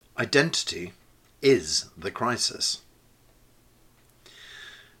Identity is the crisis.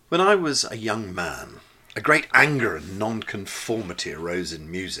 When I was a young man, a great anger and nonconformity arose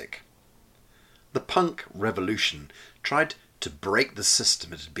in music. The punk revolution tried to break the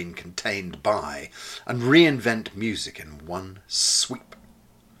system it had been contained by and reinvent music in one sweep.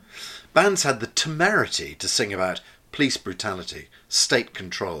 Bands had the temerity to sing about police brutality, state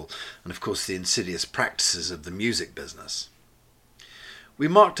control, and of course the insidious practices of the music business. We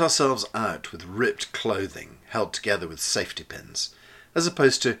marked ourselves out with ripped clothing held together with safety pins, as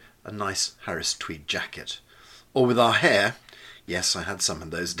opposed to a nice Harris tweed jacket, or with our hair, yes, I had some in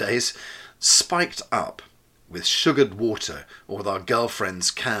those days, spiked up with sugared water or with our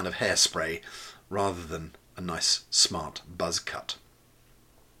girlfriend's can of hairspray, rather than a nice smart buzz cut.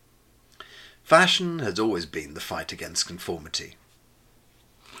 Fashion has always been the fight against conformity.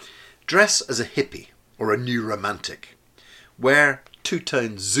 Dress as a hippie or a new romantic. Wear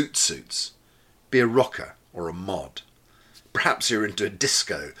two-tone zoot suits. Be a rocker or a mod. Perhaps you're into a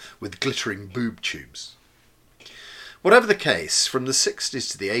disco with glittering boob tubes. Whatever the case, from the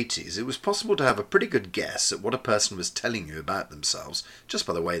 60s to the 80s, it was possible to have a pretty good guess at what a person was telling you about themselves just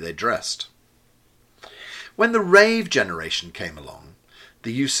by the way they dressed. When the rave generation came along,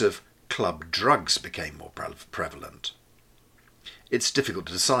 the use of club drugs became more prevalent. It's difficult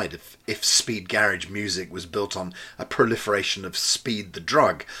to decide if speed garage music was built on a proliferation of Speed the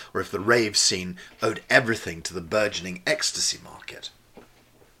drug, or if the rave scene owed everything to the burgeoning ecstasy market.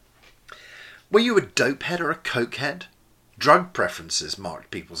 Were you a dopehead or a cokehead? Drug preferences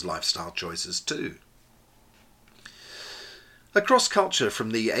marked people's lifestyle choices too. Across culture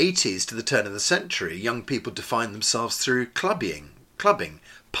from the 80s to the turn of the century, young people defined themselves through clubbing,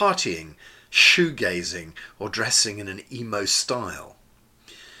 partying, shoegazing, or dressing in an emo style.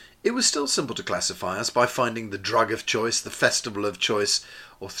 It was still simple to classify us by finding the drug of choice, the festival of choice,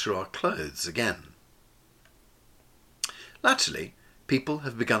 or through our clothes again. Latterly, people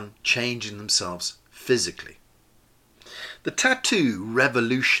have begun changing themselves physically. The tattoo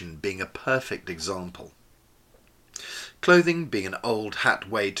revolution being a perfect example. Clothing being an old hat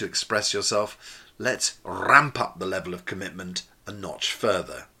way to express yourself, let's ramp up the level of commitment a notch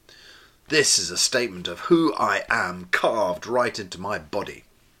further. This is a statement of who I am carved right into my body.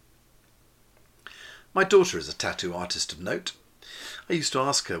 My daughter is a tattoo artist of note. I used to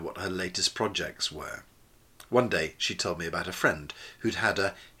ask her what her latest projects were. One day she told me about a friend who'd had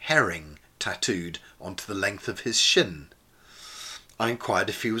a herring tattooed onto the length of his shin. I inquired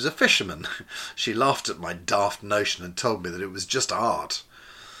if he was a fisherman. She laughed at my daft notion and told me that it was just art.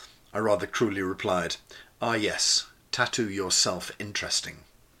 I rather cruelly replied, "Ah yes, tattoo yourself interesting."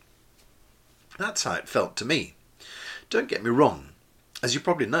 That's how it felt to me. Don't get me wrong. As you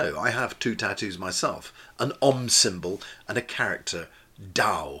probably know, I have two tattoos myself, an Om symbol and a character,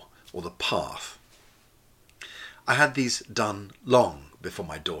 Tao, or the path. I had these done long before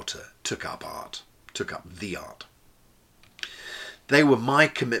my daughter took up the art. They were my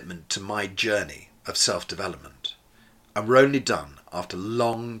commitment to my journey of self-development, and were only done after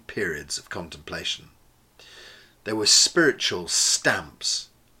long periods of contemplation. They were spiritual stamps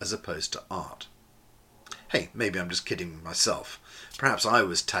as opposed to art. Hey, maybe I'm just kidding myself. Perhaps I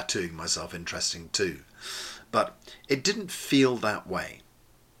was tattooing myself interesting too. But it didn't feel that way.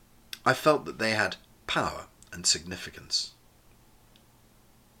 I felt that they had power and significance.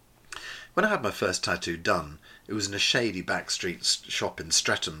 When I had my first tattoo done, it was in a shady backstreet shop in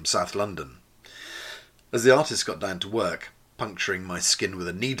Streatham, South London. As the artist got down to work, puncturing my skin with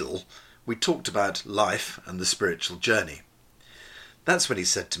a needle, we talked about life and the spiritual journey. That's when he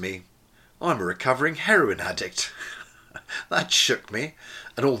said to me, "I'm a recovering heroin addict." That shook me,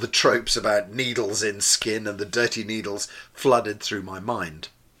 and all the tropes about needles in skin and the dirty needles flooded through my mind.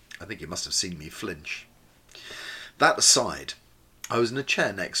 I think he must have seen me flinch. That aside, I was in a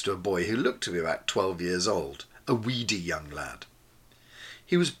chair next to a boy who looked to be about 12 years old, a weedy young lad.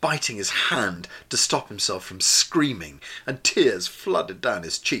 He was biting his hand to stop himself from screaming, and tears flooded down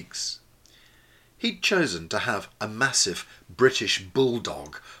his cheeks. He'd chosen to have a massive British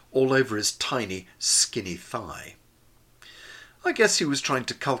bulldog all over his tiny, skinny thigh. I guess he was trying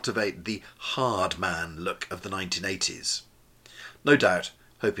to cultivate the hard man look of the 1980s. No doubt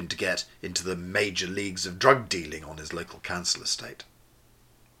hoping to get into the major leagues of drug dealing on his local council estate.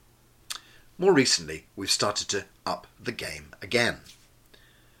 More recently, we've started to up the game again.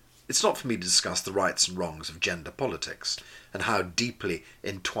 It's not for me to discuss the rights and wrongs of gender politics and how deeply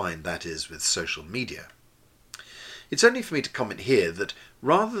entwined that is with social media. It's only for me to comment here that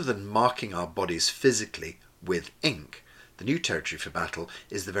rather than marking our bodies physically with ink, the new territory for battle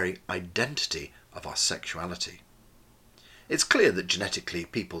is the very identity of our sexuality. It's clear that genetically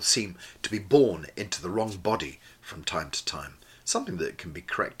people seem to be born into the wrong body from time to time, something that can be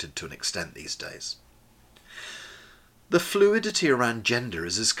corrected to an extent these days. The fluidity around gender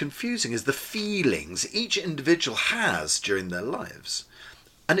is as confusing as the feelings each individual has during their lives.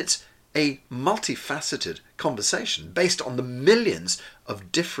 And it's a multifaceted conversation based on the millions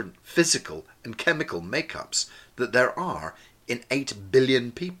of different physical and chemical makeups that there are in 8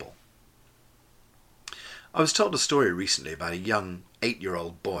 billion people. I was told a story recently about a young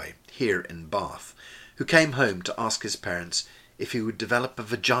 8-year-old boy here in Bath who came home to ask his parents if he would develop a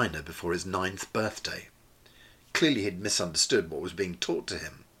vagina before his 9th birthday. Clearly he'd misunderstood what was being taught to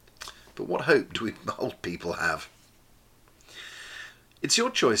him. But what hope do we old people have? It's your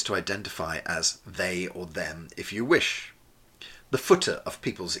choice to identify as they or them if you wish. The footer of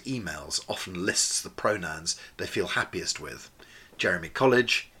people's emails often lists the pronouns they feel happiest with. Jeremy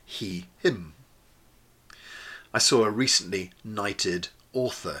College, he, him. I saw a recently knighted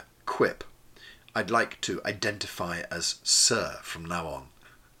author quip, "I'd like to identify as Sir from now on."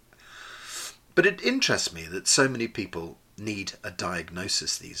 But it interests me that so many people need a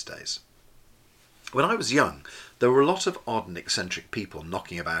diagnosis these days. When I was young, there were a lot of odd and eccentric people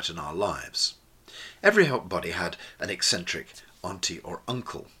knocking about in our lives. Everybody had an eccentric auntie or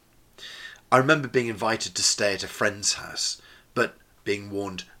uncle. I remember being invited to stay at a friend's house, but being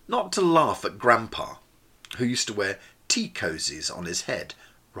warned not to laugh at Grandpa, who used to wear tea cosies on his head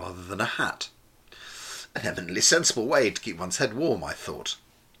rather than a hat. An eminently sensible way to keep one's head warm, I thought.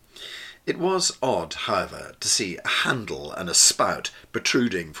 It was odd, however, to see a handle and a spout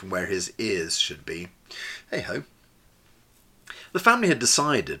protruding from where his ears should be. Hey-ho. The family had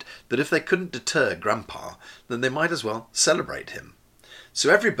decided that if they couldn't deter Grandpa, then they might as well celebrate him. So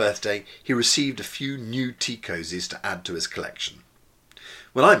every birthday he received a few new tea cosies to add to his collection.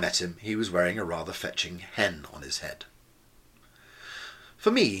 When I met him, he was wearing a rather fetching hen on his head. For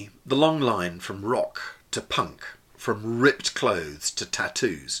me, the long line from rock to punk, from ripped clothes to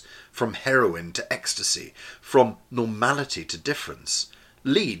tattoos, from heroin to ecstasy, from normality to difference,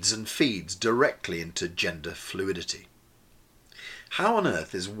 leads and feeds directly into gender fluidity. How on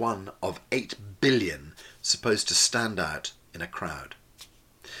earth is one of 8 billion supposed to stand out in a crowd?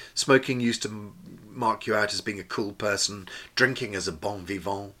 Smoking used to mark you out as being a cool person, drinking as a bon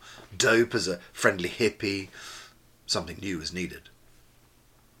vivant, dope as a friendly hippie. Something new is needed.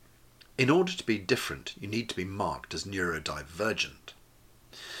 In order to be different, you need to be marked as neurodivergent.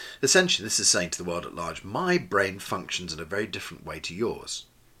 Essentially, this is saying to the world at large, my brain functions in a very different way to yours.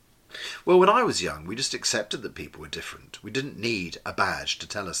 Well, when I was young, we just accepted that people were different. We didn't need a badge to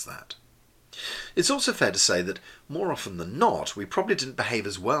tell us that. It's also fair to say that more often than not, we probably didn't behave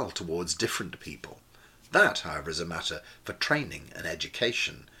as well towards different people. That, however, is a matter for training and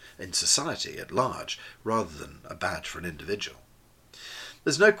education in society at large, rather than a badge for an individual.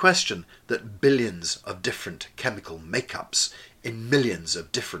 There's no question that billions of different chemical makeups in millions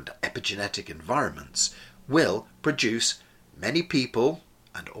of different epigenetic environments will produce many people,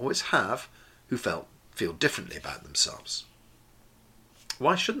 and always have, who feel differently about themselves.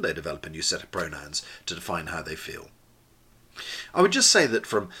 Why shouldn't they develop a new set of pronouns to define how they feel? I would just say that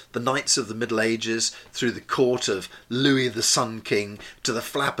from the knights of the Middle Ages, through the court of Louis the Sun King, to the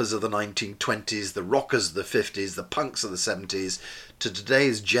flappers of the 1920s, the rockers of the 50s, the punks of the 70s, to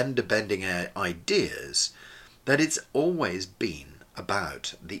today's gender-bending ideas, that it's always been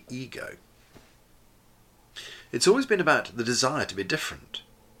about the ego. It's always been about the desire to be different.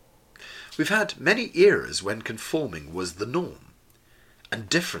 We've had many eras when conforming was the norm, and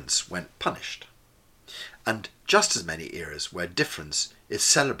difference went punished, and just as many eras where difference is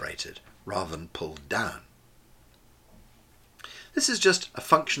celebrated rather than pulled down. This is just a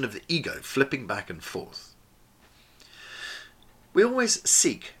function of the ego flipping back and forth. We always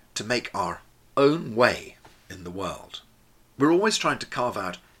seek to make our own way in the world. We're always trying to carve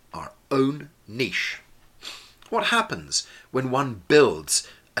out our own niche. What happens when one builds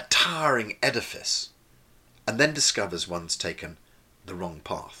a towering edifice and then discovers one's taken the wrong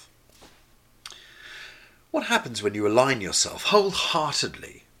path? What happens when you align yourself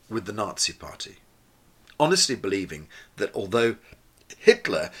wholeheartedly with the Nazi Party, honestly believing that although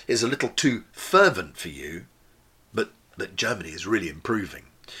Hitler is a little too fervent for you, but that Germany is really improving?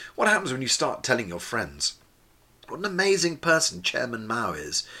 What happens when you start telling your friends what an amazing person Chairman Mao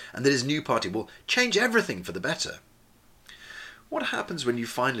is, and that his new party will change everything for the better? What happens when you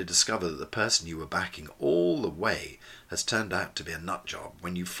finally discover that the person you were backing all the way has turned out to be a nutjob?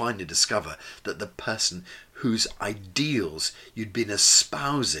 When you finally discover that the person whose ideals you'd been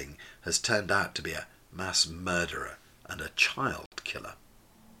espousing has turned out to be a mass murderer and a child killer?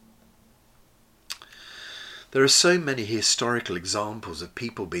 There are so many historical examples of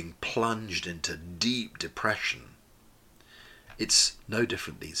people being plunged into deep depression. It's no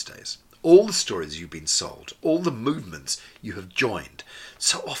different these days. All the stories you've been sold, all the movements you have joined,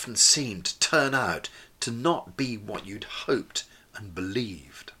 so often seem to turn out to not be what you'd hoped and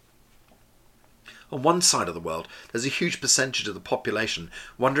believed. On one side of the world, there's a huge percentage of the population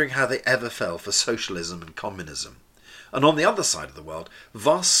wondering how they ever fell for socialism and communism. And on the other side of the world,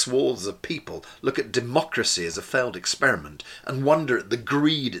 vast swaths of people look at democracy as a failed experiment and wonder at the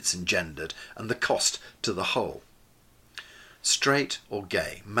greed it's engendered and the cost to the whole. Straight or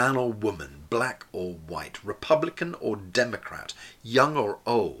gay, man or woman, black or white, Republican or Democrat, young or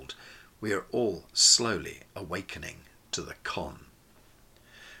old, we are all slowly awakening to the con.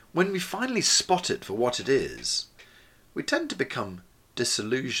 When we finally spot it for what it is, we tend to become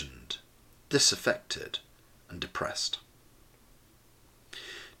disillusioned, disaffected, and depressed.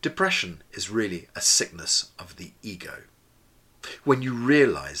 Depression is really a sickness of the ego. When you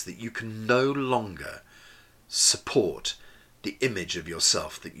realise that you can no longer support the image of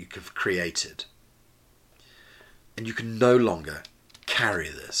yourself that you have created, and you can no longer carry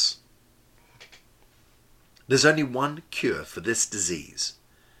this. There's only one cure for this disease,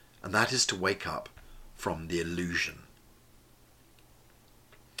 and that is to wake up from the illusion.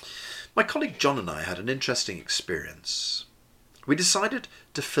 My colleague John and I had an interesting experience. We decided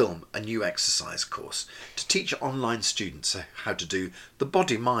to film a new exercise course to teach online students how to do the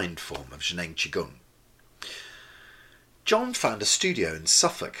body-mind form of Zheneng Qigong. John found a studio in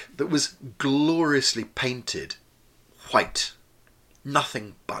Suffolk that was gloriously painted white.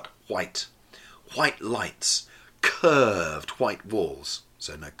 Nothing but white. White lights, curved white walls,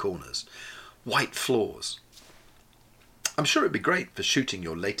 so no corners, white floors. I'm sure it'd be great for shooting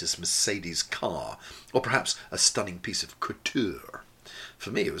your latest Mercedes car, or perhaps a stunning piece of couture.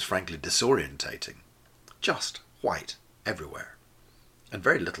 For me, it was frankly disorientating. Just white everywhere. And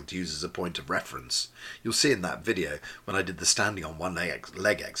very little to use as a point of reference. You'll see in that video, when I did the standing on one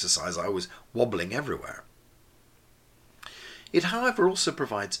leg exercise, I was wobbling everywhere. It, however, also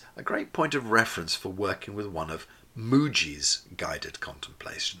provides a great point of reference for working with one of Mooji's guided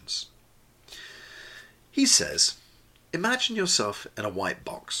contemplations. He says, imagine yourself in a white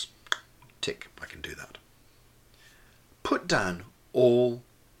box. Tick, I can do that. Put down all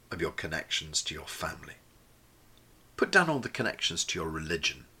of your connections to your family. Put down all the connections to your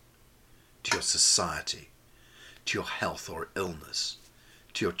religion, to your society, to your health or illness,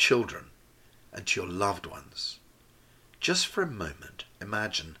 to your children, and to your loved ones. Just for a moment,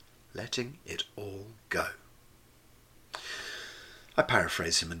 imagine letting it all go. I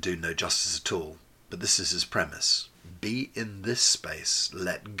paraphrase him and do no justice at all, but this is his premise. Be in this space,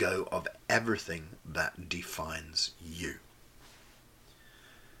 let go of everything that defines you.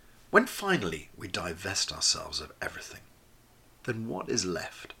 When finally we divest ourselves of everything, then what is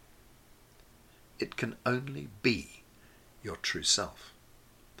left? It can only be your true self,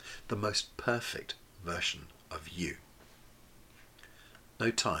 the most perfect version of you.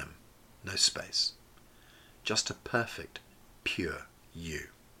 No time, no space, just a perfect, pure you.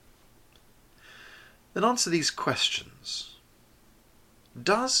 Then answer these questions.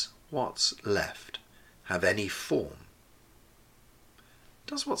 Does what's left have any form?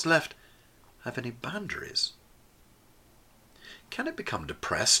 Does what's left have any boundaries? Can it become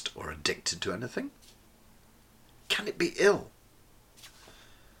depressed or addicted to anything? Can it be ill?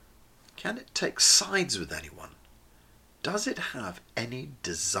 Can it take sides with anyone? Does it have any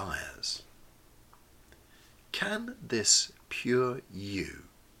desires? Can this pure you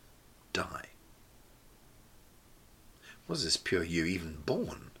die? Was this pure you even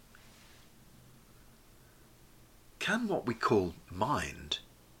born? Can what we call mind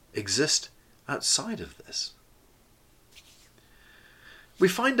exist outside of this? We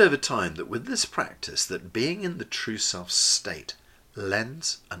find over time that with this practice that being in the true self state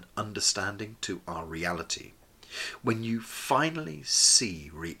lends an understanding to our reality. When you finally see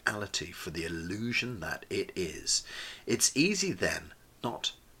reality for the illusion that it is, it's easy then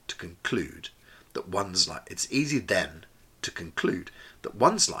not to conclude that one's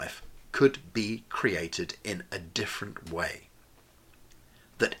life could be created in a different way.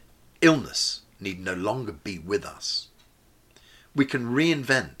 That illness need no longer be with us. We can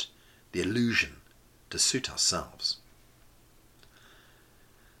reinvent the illusion to suit ourselves.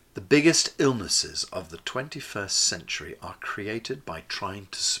 The biggest illnesses of the 21st century are created by trying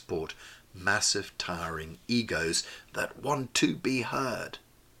to support massive, towering egos that want to be heard.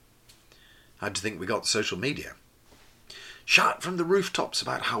 How do you think we got social media? Shout from the rooftops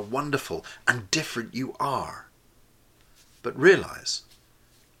about how wonderful and different you are. But realize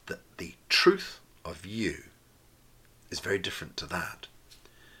that the truth of you is very different to that,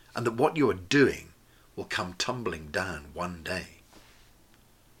 and that what you are doing will come tumbling down one day.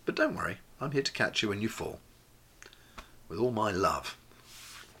 But don't worry, I'm here to catch you when you fall, with all my love.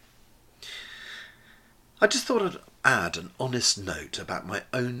 I just thought I'd add an honest note about my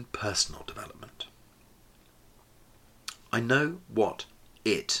own personal development. I know what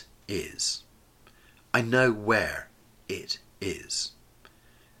it is. I know where it is.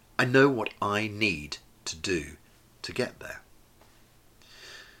 I know what I need to do to get there.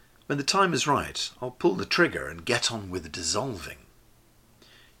 When the time is right, I'll pull the trigger and get on with dissolving.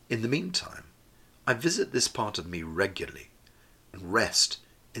 In the meantime, I visit this part of me regularly and rest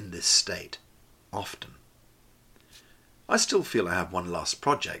in this state often. I still feel I have one last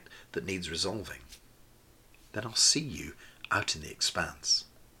project that needs resolving. Then I'll see you out in the expanse.